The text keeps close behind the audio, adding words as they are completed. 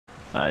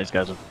Nah, these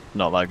guys are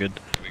not that good.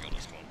 We got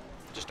this one.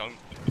 Just don't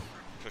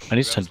push. I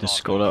need to turn this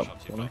squad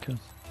up. When I can.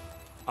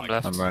 I'm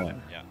left. I'm right.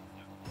 Yeah.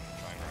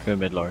 Go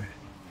mid, Laurie.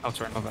 Oh,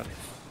 sorry, my bad.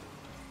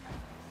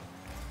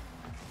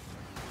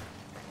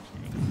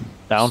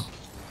 Down.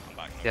 I'm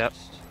back. Yep.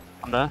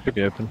 I'm there. Could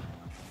be open.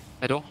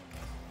 Middle.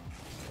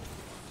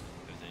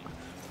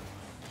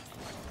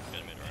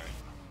 Get a mid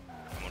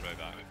right. I'm on the way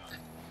back.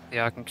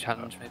 Yeah, I can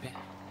challenge maybe.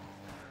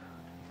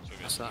 So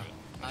That's that.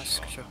 Nice,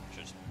 good shot.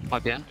 Should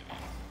Might be in.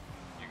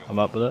 I'm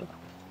up with it.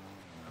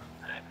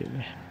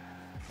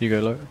 You go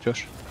low,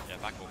 Josh. Yeah,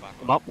 back or back.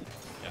 I'm up.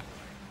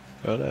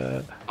 Got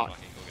it. Oh,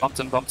 bumped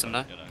him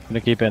though.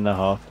 Gonna keep it in the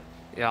half.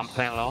 Yeah, I'm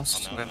playing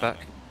last. I'm going back.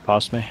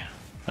 Past me.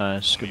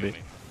 Nice, good beat.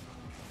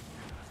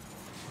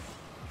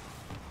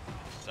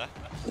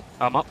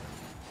 I'm up.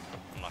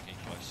 Unlucky,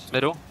 close.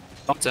 Middle.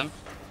 Bumped him.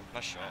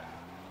 Nice shot.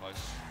 Close.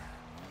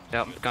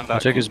 Yeah, I'm going I'll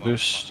back. take his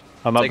boost.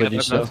 I'm up Taking with you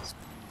it still. left.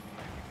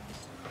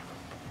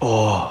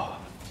 Oh.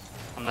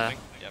 I'm there.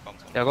 Yeah,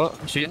 bumped him. Yeah, I got it.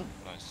 I'm shooting.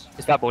 Nice.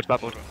 It's backboard,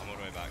 backboard. I'm all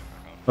the way back.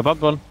 I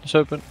bumped one. It's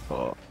open.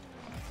 Oh.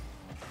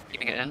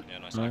 Keeping it in. Yeah,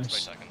 nice. Nice. Wait a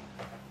second.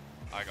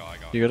 I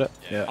got. You got it?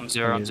 Yeah. I'm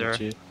zero, I'll I'm leave it zero.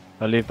 to you.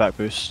 I'll leave back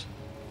boost.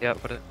 Yeah,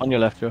 got it. On your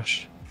left,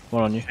 Josh.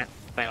 One on you.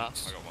 Playing I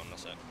last. got one,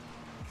 that's it.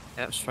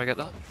 Yeah, just try to get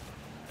that.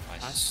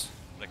 Nice. Nice.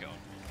 Flick it on.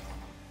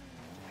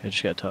 Yeah,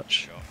 just get a touch.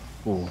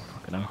 Shot. Ooh,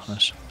 fucking hell.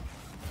 Nice.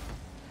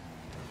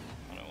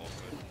 I know,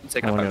 awkward. I'm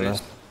taking One a on back your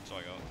boost. left. So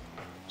I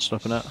got.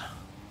 Stopping it.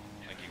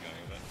 Thank you,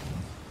 going with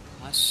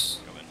it. Nice.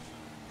 Go in.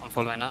 I'm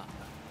following that.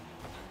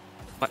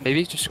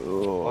 Maybe just.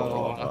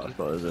 Oh, lucky.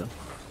 what is it?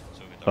 So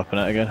we Stopping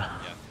it again. Yeah.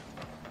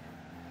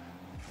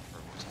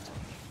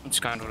 I'm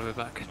just going all the way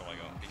back. That's all I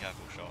got. Be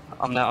careful, shot.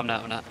 I'm there.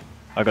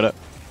 I got it.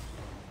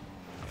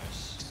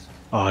 Nice.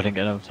 Oh, I didn't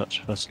get another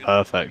touch. That's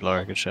perfect,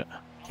 Laurie. Good shit.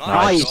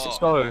 Nice, shot. let's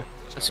go.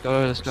 Let's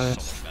go, let's go. So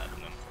much better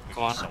than them. We've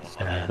Go on. got so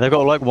much Yeah, they've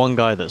got like one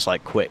guy that's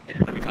like quick.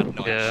 We've had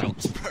 9 Yeah.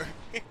 shots, bro.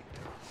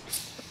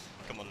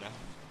 Come on now.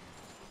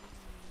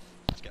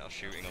 Let's get our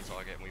shooting on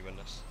target and we win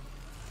this.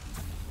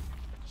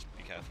 Just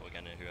be careful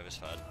again in whoever's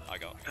third. I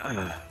got.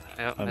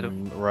 Yeah, middle.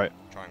 Right.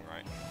 Trying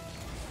right.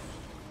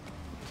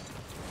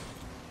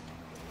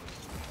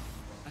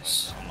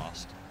 Nice. I'm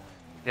last.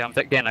 Yeah, I'm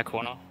getting that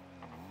corner.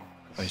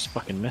 Oh, he's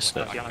fucking missed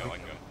it. I can go.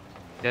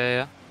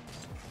 Yeah.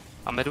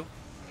 I'm middle.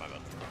 My bad.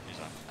 Use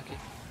that. Okay.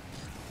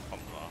 I'm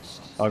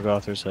last. I'll go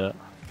after his hit.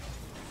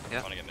 Yeah.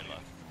 Trying to get mid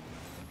left.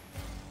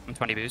 I'm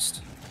 20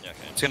 boost. Yeah, okay.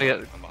 It's gonna get.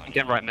 I'm I'm behind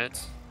getting you. right mid.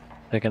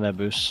 Taking their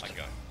boost. I can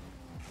go.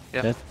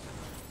 Yeah. Dead.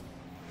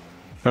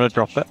 Gonna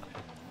drop it.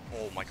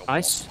 Oh my god.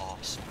 Nice. What a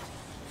pass.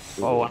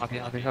 Oh, unlucky.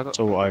 I got. That's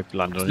all I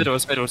landed on. Middle, You.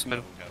 it's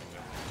middle. Okay.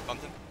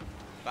 Bumped him.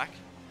 Back.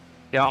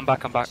 Yeah, I'm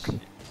back. I can go.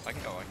 I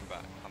can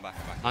back. I'm back.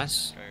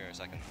 Nice. Go a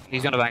second.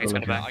 He's gonna bang. He's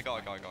gonna Okay. bang. I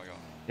got.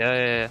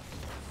 Yeah.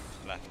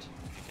 Left.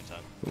 You can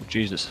turn. Oh,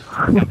 Jesus.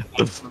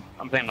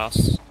 I'm playing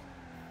last.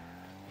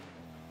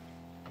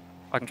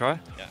 I can try.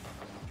 Yeah.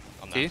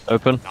 I'm Do you? there.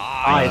 Open.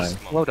 Nice.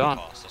 Come on, Well good done.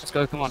 pass. Let's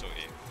go, come on. Sort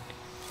you.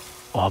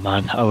 Oh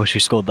man, I wish we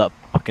scored that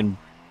fucking.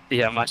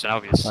 Yeah, imagine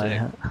that would be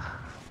sick.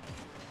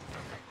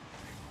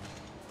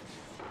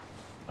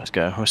 Let's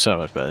go. We're so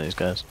much better than these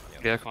guys.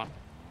 Yeah, come on.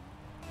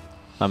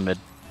 I'm mid.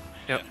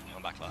 Yep. Yeah,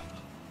 I'm back left.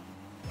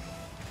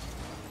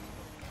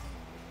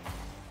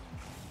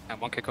 And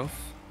one kick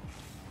off.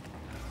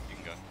 You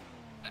can go.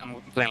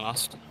 I'm playing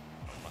last.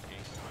 I'm lucky.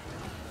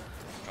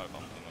 Try to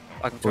bump him.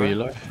 I can Where try. are you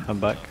low? I'm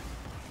back.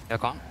 Yeah, I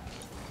can't.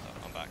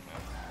 I'm back now.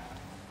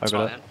 I It's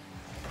got fine. it.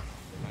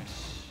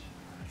 Nice.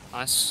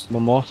 Nice.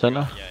 One more,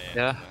 center.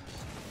 Yeah.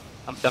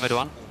 I'm done mid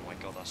one. Oh my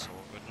god, that's so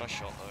awkward. Nice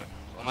shot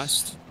though.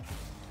 Almost.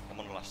 I'm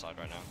on the left side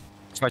right now.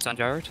 Try to turn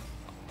Jared.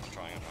 I'm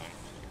trying.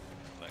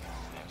 Look,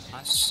 nice.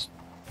 Nice.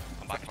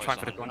 I'm back close Trying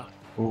for the on. corner.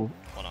 Ooh.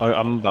 One up,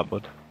 I'm one up.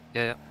 backward.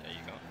 Yeah. Yeah, you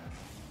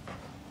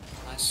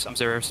go. Nice. I'm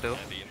zero still. Yeah,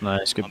 beat him.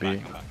 Nice, good I'm back,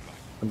 beat. I'm back.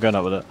 I'm going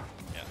up with it.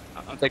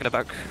 Yeah. I'm taking it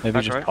back. Maybe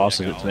Back just right. passes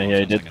Yeah, it to go. me. Yeah, he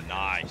One did. second.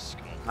 Nice.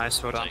 Come on.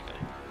 Nice. Well done. Take it.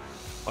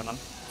 Well done.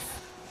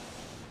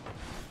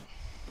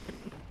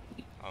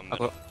 I'm I've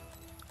middle. got.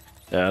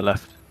 Yeah,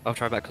 left. I'll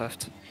try back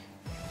left.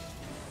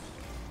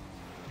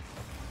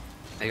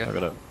 There you I go.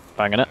 got it.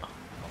 Banging it.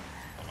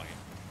 I'm lucky.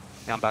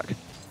 Yeah, I'm back.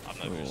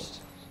 I've no Ooh.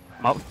 boost.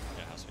 I'm up. Yeah,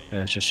 it has to be.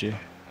 Yeah, it's just you.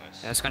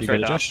 Nice. Yeah, it's going You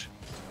straight got it, down. Josh?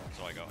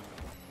 So I got.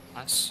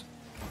 Nice.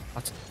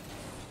 What?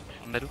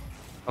 I'm middle.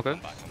 I'll go. I'm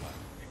back.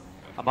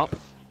 I'm up.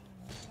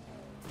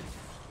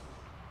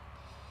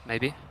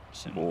 Maybe.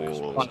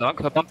 Oh. One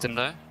dunk. I bumped him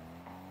though.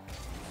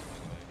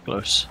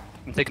 Close.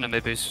 I'm taking a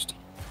mid boost.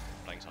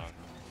 Playing time.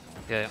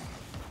 Yeah.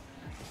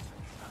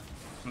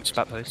 I'm just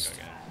back post. Go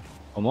again.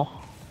 One more.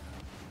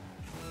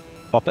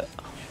 Pop it.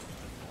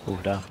 Oh,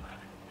 down.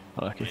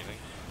 Unlucky. Leaving.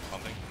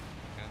 Bumping.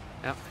 Okay.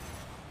 Yeah.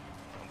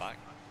 I'm back.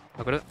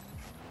 I got it.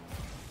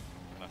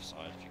 Left side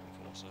if you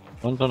can force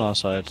it. One's on our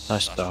side. Nice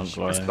That's dunk, just-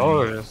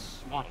 Laurie. Let's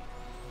go. Come on.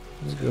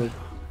 Good. Good.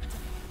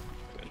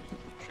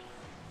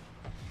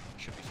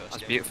 Should be first That's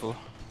game. beautiful.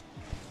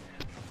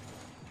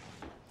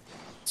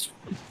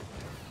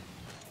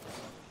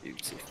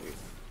 Beautiful.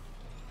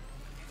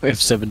 We have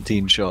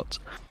 17 shots.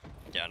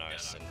 Yeah, no,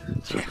 it's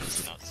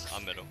nuts.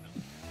 I'm middle.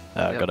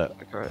 I got it.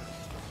 Back right.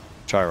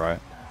 Try right.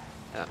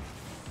 Yeah. Come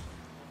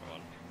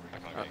on. I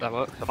can't Right, get that you.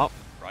 worked. I'm up.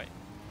 Right.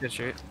 Good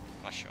shoot.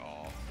 Nice shot.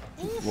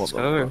 What Let's the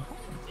go. fuck?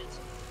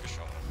 Good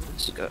shot.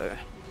 Let's go.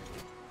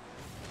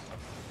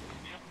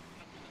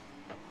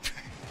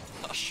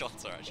 Our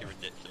shots are actually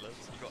ridiculous.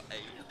 You got 8.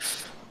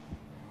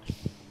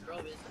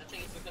 I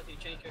think it's because you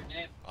changed your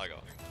name. I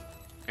got.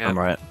 Yeah. I'm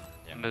right.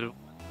 Yeah. Middle.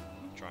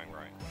 Trying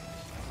right.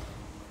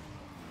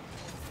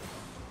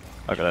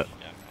 I got it.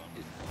 Yeah,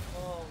 come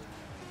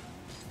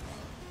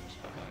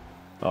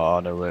Oh, Oh,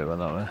 no way, it went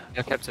that way. Yeah,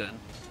 I kept it in.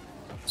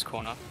 This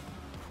corner. on.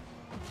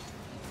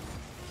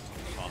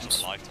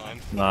 Fast for lifetime.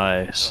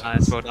 Nice.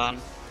 Nice, well done.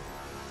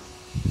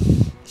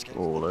 Let's go.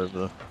 All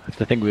over. I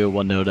think we were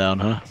 1-0 down,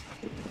 huh?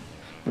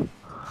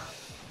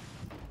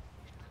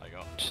 I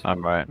got.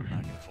 I'm right. I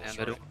can force Yeah,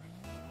 middle. right.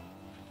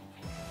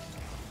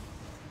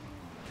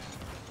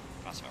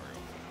 That's very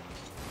well.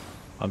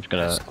 I'm just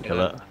gonna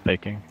kill it.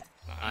 Faking.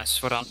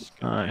 Nice, well done.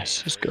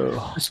 Nice. Let's go.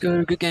 Let's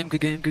go. Good game,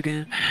 good game, good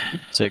game.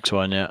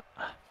 6-1, yeah.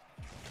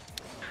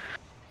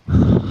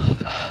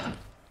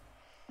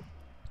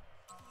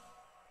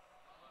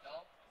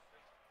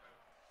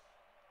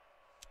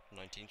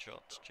 19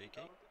 shots,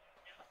 cheeky.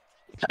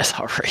 That's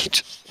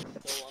outrageous.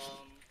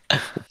 so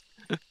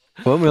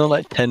Weren't we on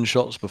like 10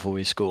 shots before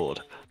we scored?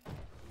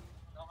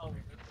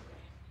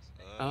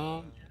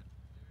 they're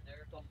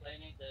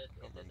complaining that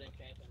it doesn't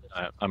change when the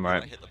Alright, I'm I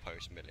right. hit the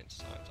post millions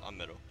of times. I'm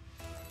middle.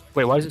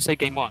 Wait, why does it say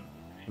game 1?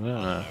 I don't No,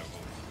 know. we'll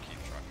keep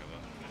track of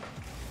it.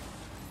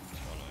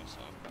 Just one at a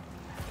time.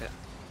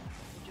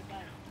 Put your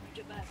back, put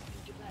your back,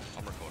 put your back.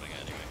 I'm recording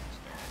it anyway.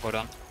 Well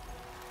done.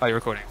 Oh, you're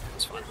recording.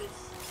 It's fine.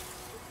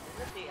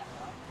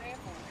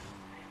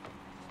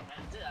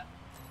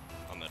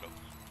 I'm middle.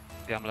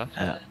 Yeah, I'm left.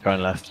 Yeah,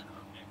 going left.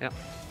 Yep.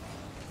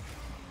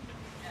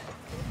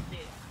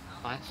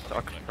 Nice.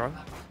 Dark control.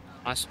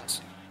 Nice.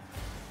 Nice.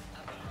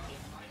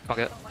 Can't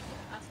get.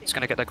 It's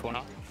gonna get that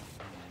corner.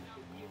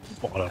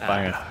 What a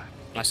banger.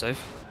 Nice save.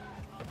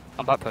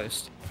 I'm back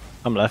post.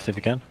 I'm left if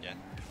you can. Yeah.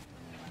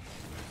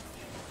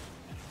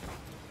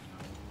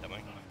 That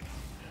way.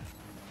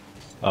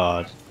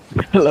 Oh,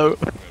 hello. Good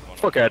one.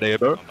 Fuck out of here,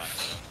 bro. I'm back.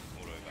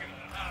 All the way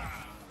back.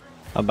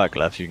 I'm back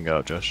left, you can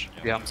go, Josh.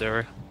 Yeah, I'm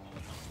 0.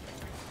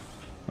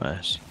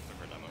 Nice. Look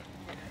for a demo.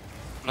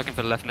 I'm looking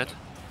for the left mid.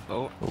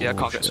 Oh, yeah, Oh,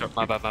 can't get shit. struck.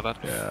 My bad, my bad.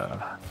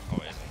 Yeah. Oh,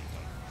 it isn't.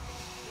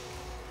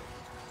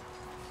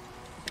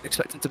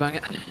 Expecting to bang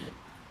it.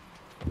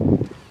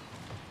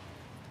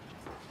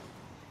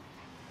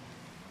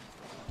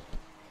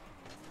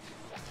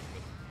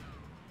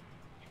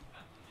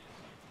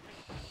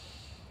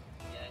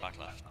 Back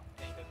left.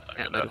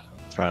 Yeah, middle.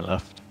 Trying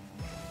left.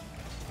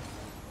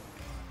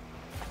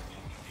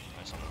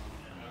 Nice one.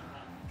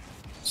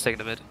 Just taking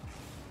the mid.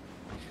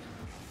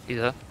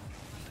 Either.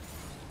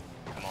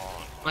 Come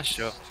on. Nice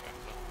shot. Let's go.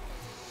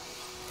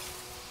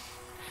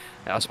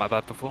 Yeah, that's my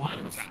bad before.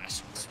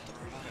 Nice.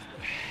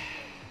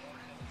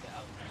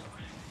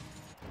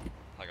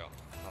 I got.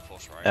 I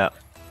force right. Yeah.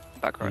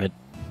 Back right. Mid.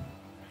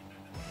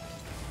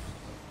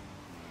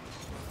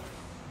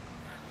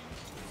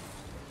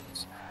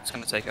 It's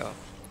gonna take out.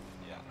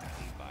 Yeah.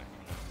 I'm back.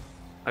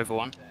 Over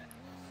 1.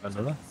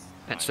 Another?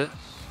 Pinched it.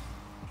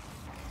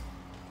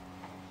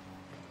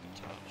 Good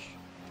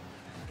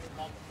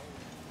touch.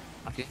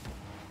 Lucky.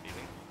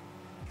 Healing.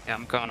 Yeah,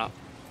 I'm going up.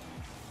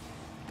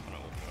 I'm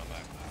not walking on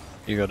back.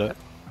 You got it.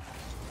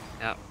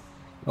 Yeah.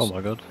 Oh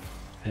my god.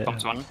 Hit.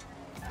 Pumps 1.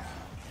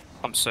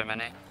 Pumps so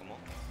many. Come on.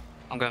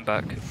 I'm going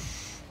back.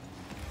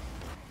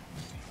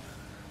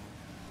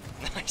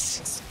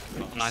 Nice.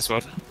 Nice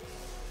one.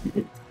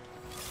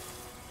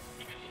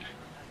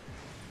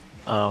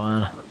 Oh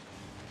man. I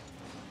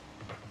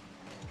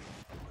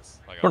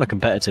We're on got. a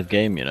competitive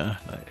game, you know.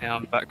 Like, Yeah,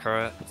 I'm back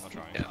right. I'll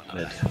try. Yeah.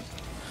 mid.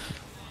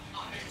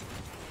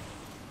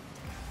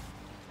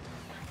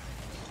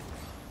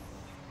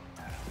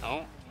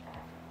 Oh,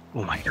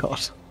 Oh my god.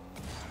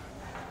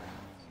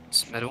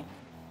 it's middle.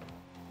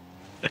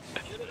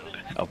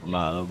 Help him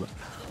out a little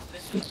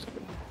bit.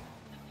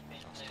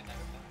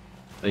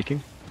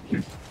 Faking?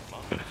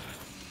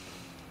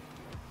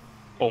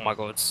 Oh my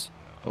god.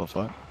 Oh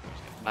fuck.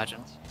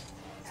 Imagine.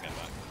 Get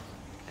back.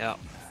 Yeah.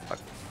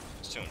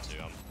 It's 2 and 2.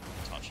 I'm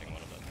touching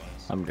one of their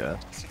players. I'm good.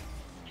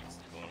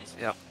 Corners.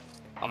 Yeah.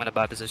 I'm in a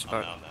bad position, I'm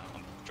bro. down there.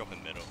 I'm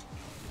dropping middle.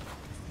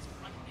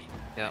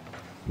 Yeah.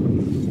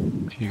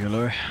 You go,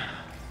 Laurie.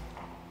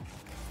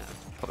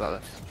 Pop that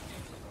left.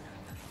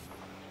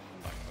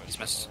 Back post. He's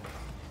missed.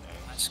 Yeah.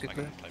 Nice, good I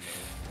can play. play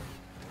middle.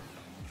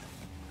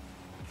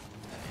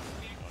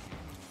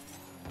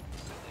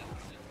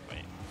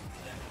 Wait.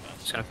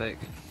 Just gonna fake.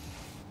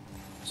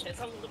 It's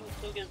a little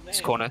too against me.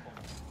 It's corner.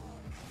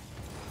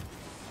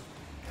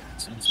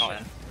 It's not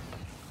in.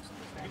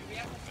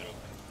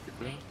 Good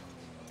play.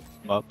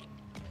 Up.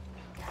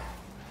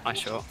 Nice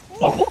shot.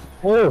 Oh.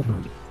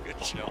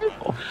 Good shot,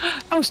 man.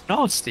 That was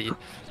nasty.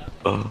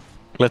 Oh.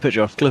 Clip it,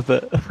 Josh. Clip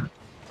it.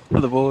 For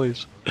the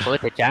boys.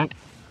 Clip it, Jack.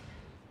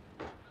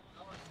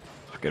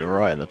 Get it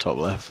right in the top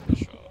left. Good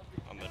shot.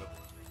 I'm middle.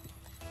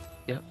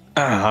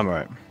 I'm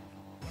right.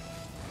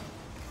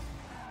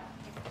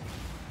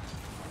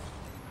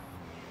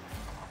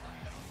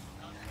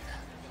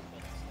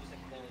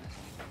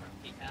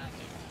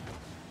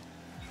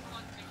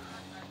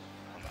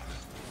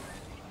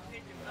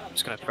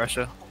 Just gonna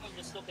pressure.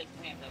 Just look at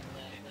the name,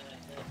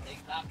 the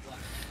exact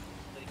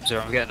one.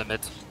 Zero, I'm getting the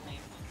mid.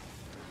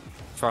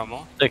 Throw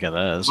more. Look at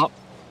theirs. Up.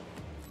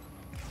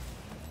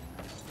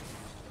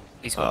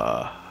 He's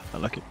got I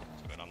like it.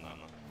 So good, I'm not.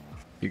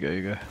 You go,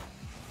 you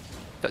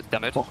go.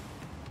 damage.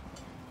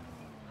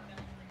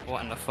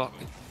 What in the fuck?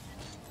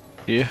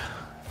 Here.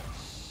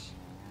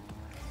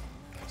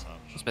 What's up?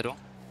 It's middle.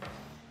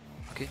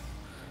 Okay.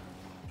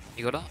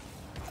 You got that?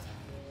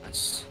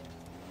 Nice.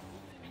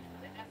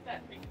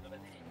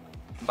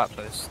 I'm back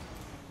post.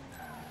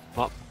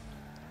 Up.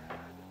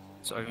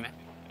 It's over me.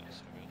 Yeah,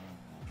 so good.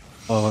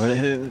 Oh,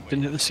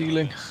 didn't hit the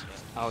ceiling.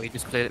 Oh, he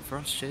just cleared it for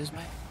us. Cheers,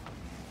 mate.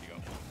 You got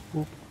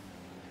one.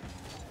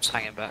 Just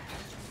hanging back.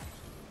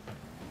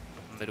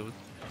 Middle.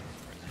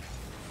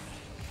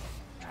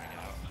 Trying to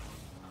get out.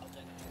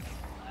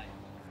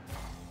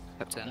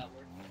 Kept in.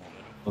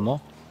 One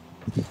more.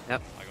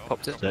 Yep. I got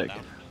Popped it. got one Sick.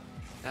 down.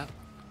 Yep.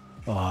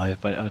 Oh, I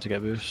had to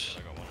get boost.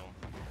 I got one all.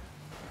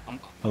 I'm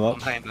I'm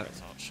up. hanging back.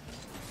 Great touch.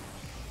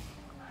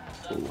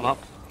 I'm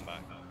up. I'm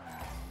back.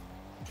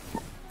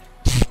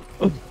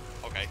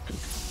 Okay.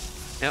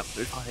 Yep.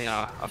 I think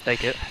I'll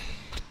take it.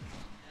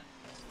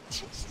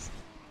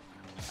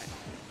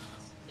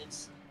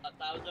 It's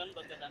 1,000,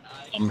 but then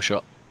I'm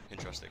shot.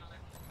 Interesting.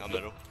 I'm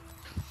middle.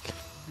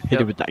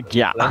 Hit it with that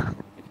yeah.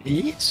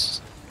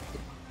 Yes.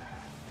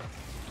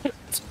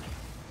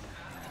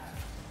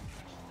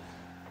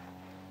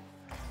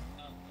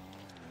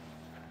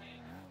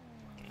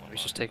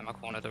 He's just taking my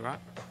corner to the right.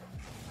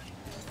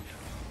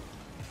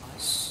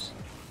 Nice.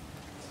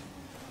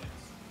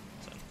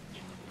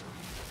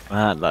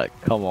 Man, like,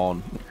 come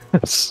on.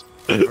 That's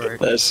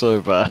Bro.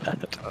 so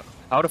bad.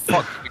 How the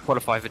fuck did we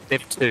qualify for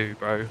Div 2,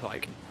 bro?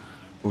 Like,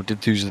 Well, Div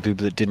 2's the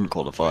people that didn't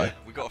qualify.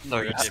 We got a No,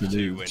 free that's Div the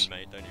 2 win, noobs.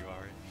 mate, don't you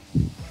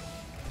worry.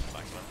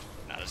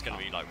 Nah, there's gonna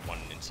be like one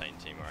insane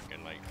team, I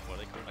reckon. Like, what are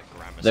they called? Like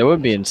Grammar. They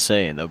won't be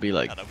insane, they'll be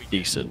like Yeah, they'll be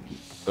decent.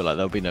 But like,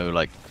 there'll be no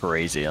like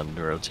crazy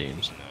Unreal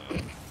teams. No.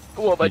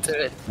 what am I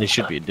doing? They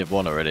should be in Div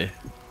 1 already.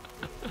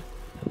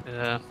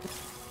 Yeah.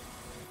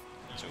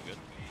 It's all good.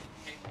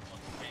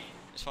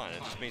 It's fine, it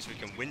just means we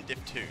can win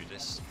Div 2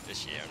 this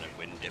year and then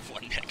win Div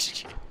 1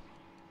 next year.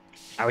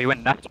 How we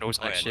win nationals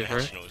Oh next yeah, year, bro.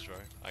 nationals, bro.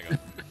 I got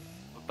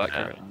Back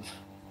Yeah. here.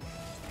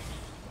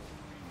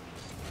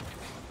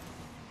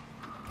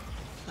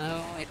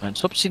 Oh, wait. Man,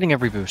 stop stealing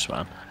every boost,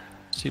 man.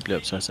 It's deeply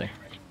upsetting.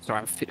 Sorry,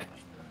 I'm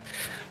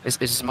this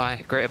is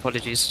my great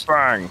apologies.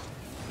 Bang!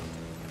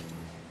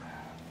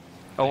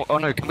 Oh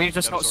no, can we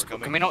just Never not saw it score?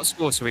 coming. Can we not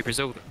score so we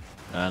Brazil?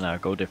 No,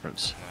 goal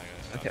difference.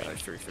 Okay,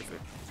 that's true.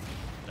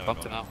 No,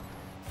 Bumped him out.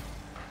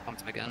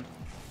 Bumped him again.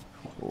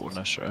 Oh,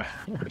 nice try.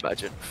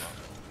 Imagine.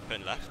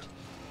 Pin left.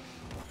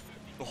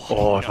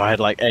 Oh, if no. I had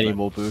like any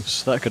more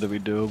boosts, that could have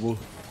been doable.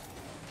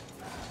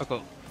 Oh,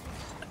 cool.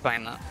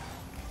 Bang that.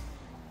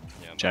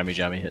 Yeah, I'm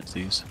Jammy hits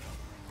these.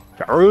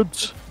 Jared!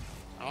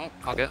 Oh,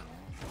 can't get.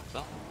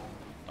 Well,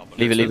 double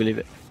Leave it, it. leave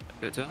it.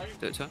 do it to him.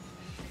 Do it to him.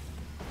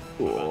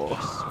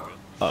 Oh.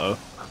 Uh-oh.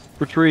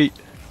 Retreat!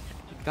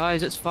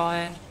 Guys, it's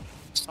fine.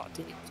 It's not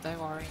deep. Don't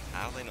worry.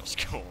 How have they not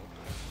scored?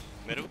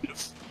 Middle?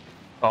 It's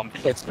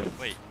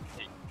Wait.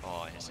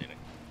 Oh, I hit ceiling.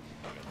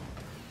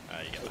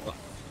 You get that.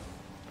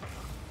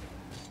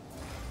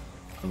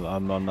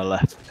 I'm on the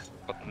left.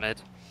 got the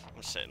mid.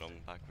 I'm sitting on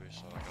back boost,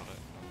 so I got it.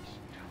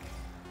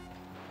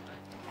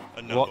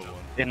 Another What one.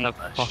 in the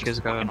fuck is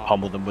going on,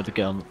 Pummel them with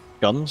the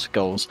guns?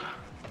 Goals.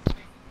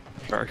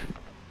 bro?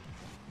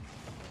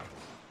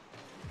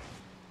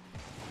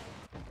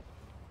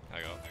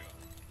 I got.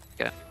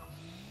 Okay.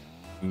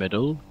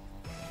 Middle.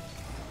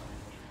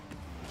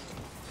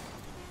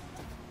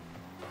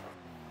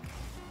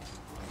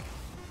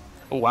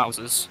 Oh,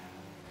 wowzers.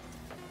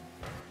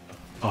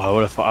 Oh, I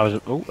would have thought I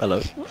was. Oh,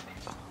 hello.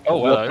 Oh,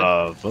 What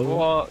hello. the fuck?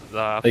 What the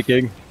f-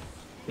 Taking.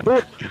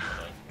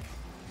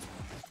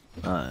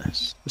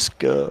 Nice. Let's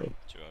go.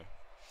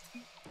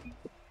 2-0.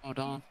 Well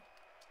done.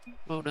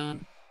 Well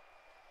done.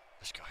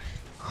 Let's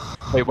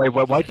go. Wait,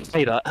 why'd you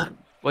say that?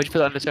 Why'd you put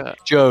that in the chat?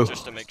 Joe.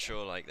 Just to make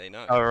sure, like, they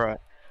know. Oh, right.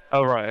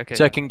 Oh, right, okay.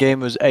 Second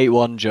game was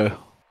 8-1, Joe.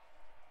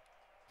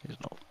 He's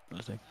not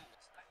listening.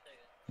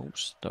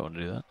 Oops, don't want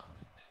to do that.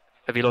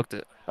 Have you logged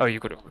it? Oh, you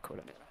got it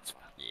recorded. That's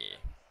fine.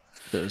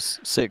 Yeah. It was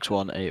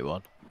 6-1,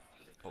 8-1.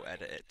 I'll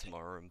edit it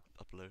tomorrow and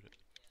upload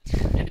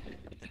it.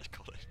 It's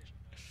college.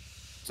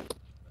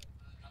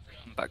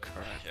 I'm back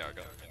for it. Yeah, I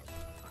got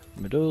it.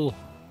 Middle.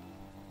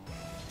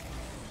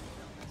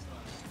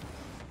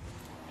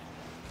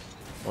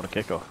 What a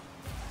kickoff.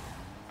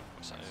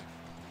 What's that?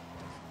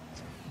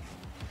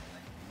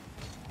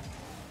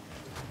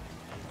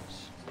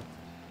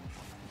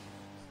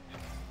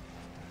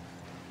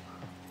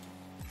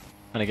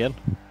 And again.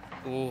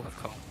 Oh,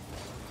 cool.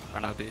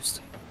 Ran out of boost.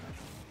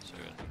 So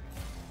good.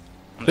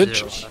 I'm Bitch.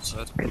 0 on that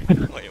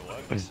side. Wait, it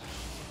works.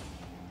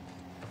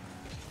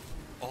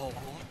 Oh,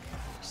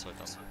 what? So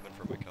dumb. Went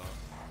for a big car.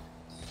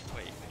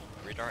 Wait,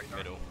 redirect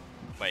middle.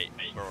 Wait,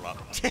 we're all up.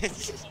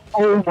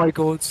 Oh my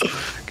god.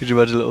 Could you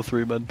imagine a little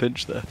 3-man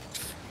pinch there?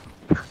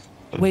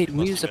 Wait, we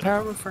Must used a have been.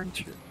 power of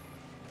friendship.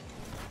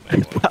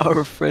 Power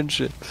of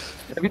friendship.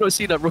 Have you not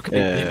seen that rocket?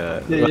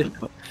 Yeah.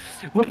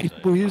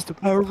 Wait, boy, here's the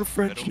power of Middle,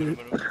 friendship.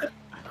 middle.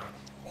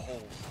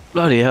 Oh.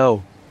 Bloody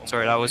hell.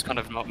 Sorry, that was kind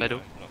of not middle.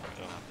 Not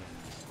happening.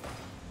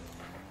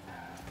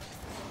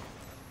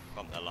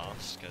 Bump their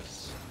last,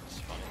 because it's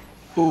funny.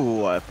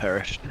 Ooh, I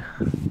perished.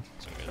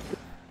 It's all good.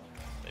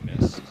 They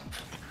missed.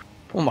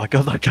 Oh my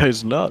god, that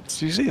guy's nuts.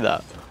 Do you see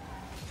that?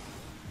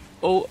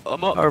 Oh,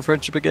 I'm up. Power of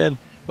friendship again.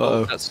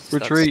 Uh-oh. That's-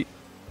 Retreat.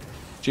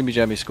 Jimmy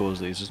Jammy scores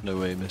these. There's no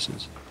way he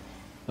misses.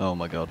 Oh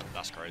my god.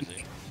 That's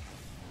crazy.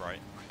 Right.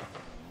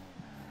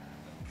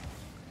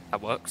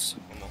 That works.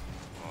 One more.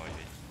 Oh,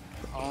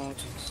 you. Oh,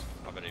 jeez.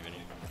 I believe in you.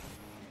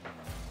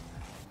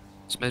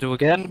 It's middle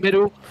again.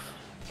 Middle.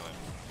 No,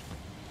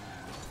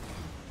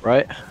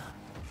 Right?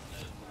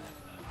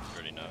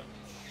 really no. Ooh.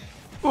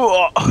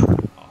 Oh,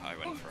 I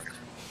went for it.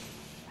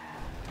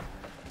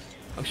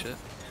 Oh shit.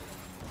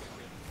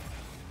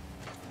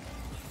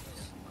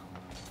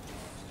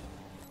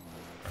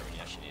 Right, when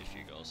you actually need a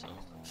few goals,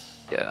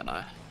 though. Yeah,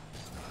 no.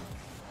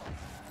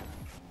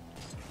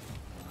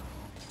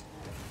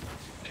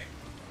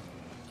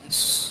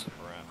 It's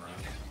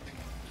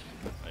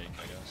Fake,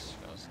 I guess.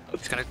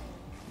 it's gonna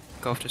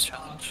go after his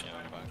challenge. Yeah,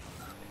 I'm back.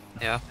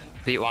 Yeah.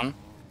 Beat one. You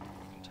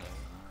can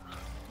tell.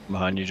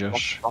 Behind you,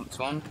 Josh. Bumped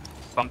one.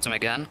 Bumped him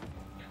again.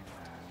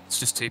 It's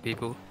just two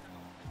people.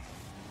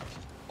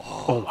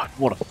 Oh my,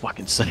 what a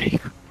fucking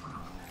save.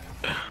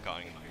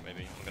 Going,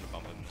 maybe. I'm gonna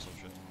bump him or some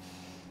shit.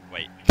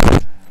 Wait.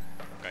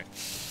 Okay.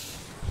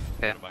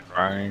 Yeah. Back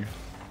right. Right.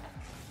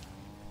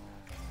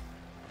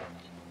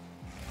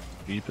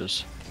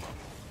 Jeepers.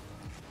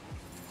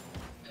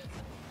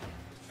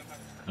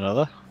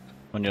 Another?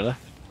 On your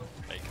left?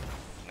 Fake.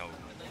 No.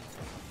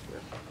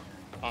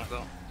 Oh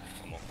god.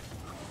 One more.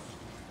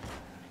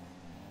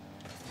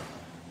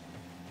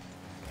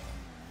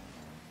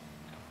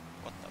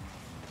 What the?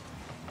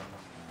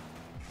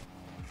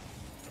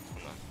 Oh,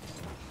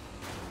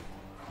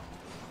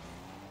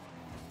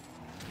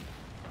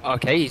 no.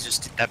 Okay, he's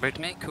just demoed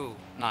me. Cool.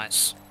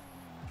 Nice.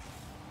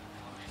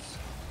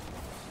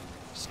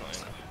 It's not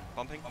in.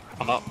 Bumping?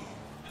 I'm up.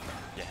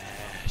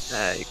 Yes.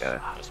 There you go.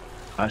 This one.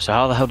 Alright, so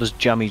how the hell does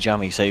Jammy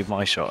Jammy save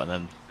my shot and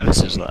then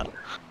misses that?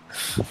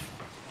 He's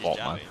What,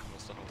 jammy. man?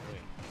 What's the whole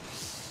thing?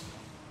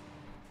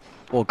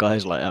 Poor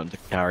guys like having to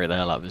carry the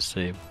hell out of his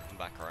team. I'm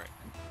back right.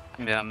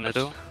 Yeah,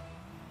 middle.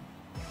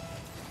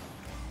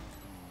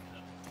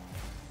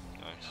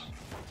 Nice.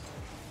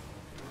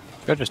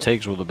 Guy just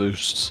takes all the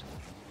boosts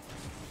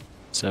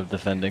instead of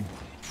defending.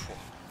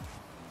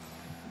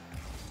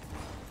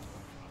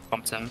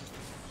 Bumped him.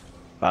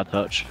 Bad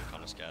touch.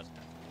 Kinda scared.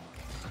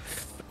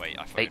 Wait,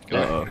 I Fake thought go.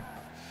 Uh-oh.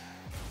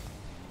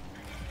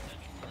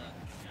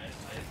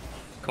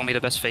 Call me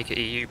the best fake at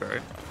EU, bro. I'm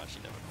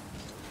actually never.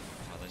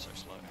 Why are they so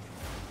slow?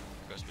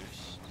 Goes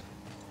loose.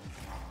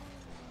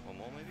 One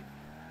more maybe?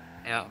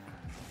 Yeah.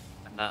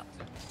 And that.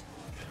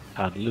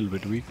 Had a little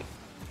bit weak.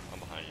 I'm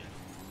behind you.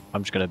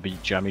 I'm just gonna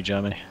beat Jammy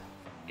Jammy.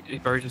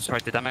 Bro just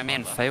tried to demo me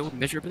and failed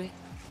miserably.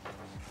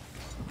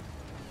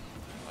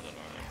 I don't know.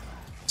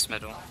 It's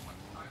middle.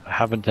 I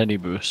haven't any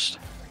boost.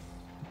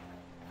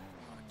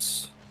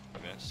 It's I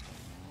missed.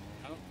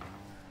 no.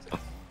 No.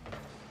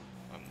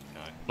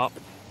 I'm up.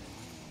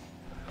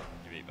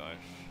 You beat both.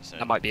 Same.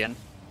 That might be in.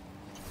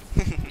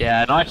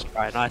 Yeah, nice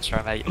try,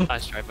 mate.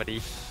 Nice try,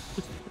 buddy.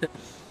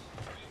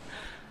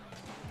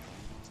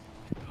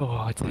 Oh,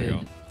 I Where you did.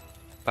 on?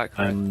 Back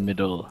right. I'm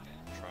middle.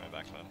 Try it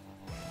back left.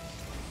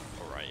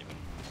 Or right even.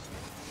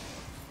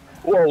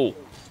 Whoa!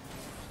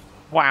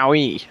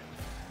 Wowie!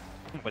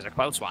 It was a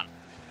close one.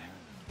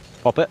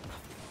 Pop it.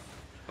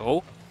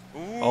 Oh.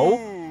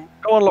 Ooh.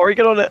 Go on, Laurie,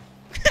 get on it!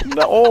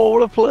 No, oh,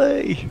 what a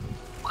play!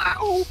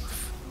 Wow!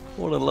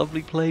 What a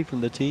lovely play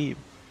from the team.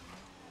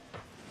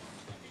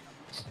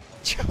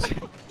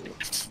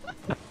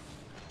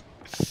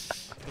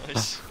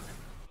 Nice.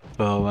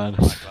 Oh man.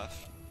 Back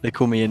left. They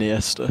call me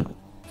Iniesta.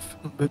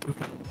 I'm there.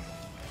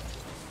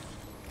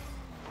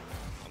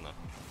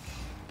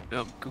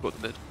 Yeah, good got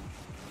the mid.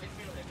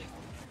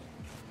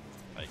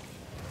 Fake.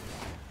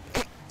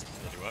 Did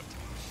it work?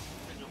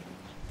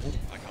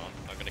 I can't.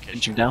 I'm gonna kiss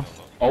Reaching you. down.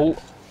 I'm not. Oh!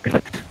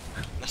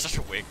 That's such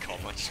a weird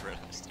comp, I just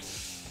realised.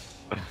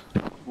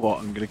 What,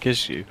 I'm gonna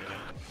kiss you?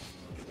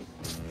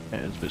 Yeah,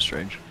 it's a bit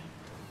strange.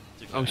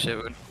 To be Oh fair, shit,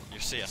 we're... You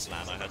see us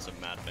land, I heard some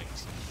mad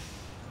things.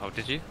 Oh,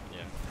 did you? Yeah.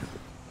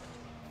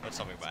 Heard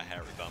something about a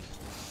hairy bum.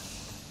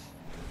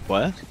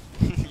 Where?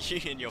 You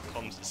and your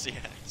comms at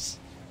CX.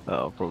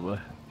 Oh, probably.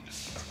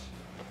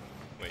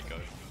 Wait, go.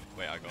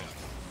 Wait, I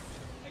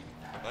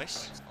got.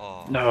 Nice.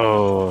 Oh.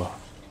 No!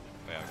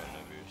 Wait, I got no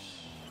boost.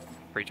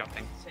 Free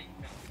jumping.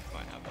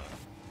 Might have that.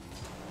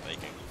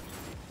 Baking.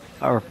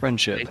 Our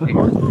friendship.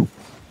 No.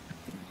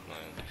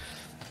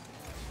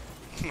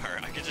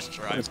 I could just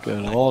try. What's bro.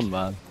 going Like, on,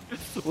 man?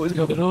 What's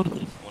going on?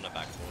 I want a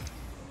backboard.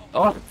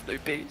 Oh, no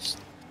bees.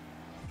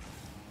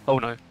 Oh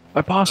no.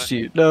 I passed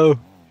you. No.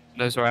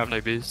 No, sorry, I have no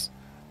bees.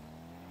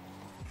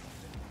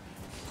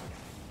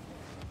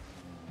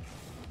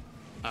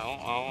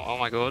 Oh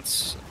my god.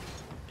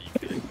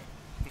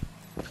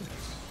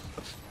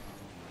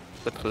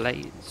 the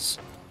plays.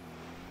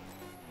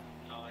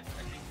 No.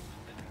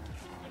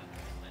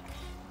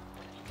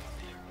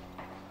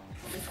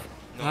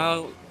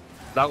 Well,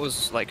 that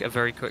was like a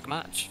very quick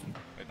match.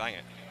 Wait, bang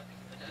it.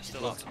 It's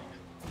still up.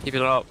 Keep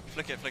it up.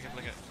 Flick it, flick it,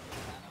 flick it.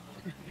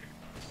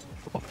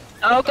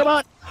 Oh, come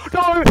on!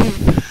 No!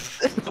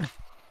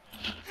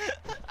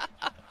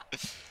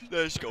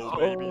 Let's go, Oh.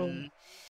 baby.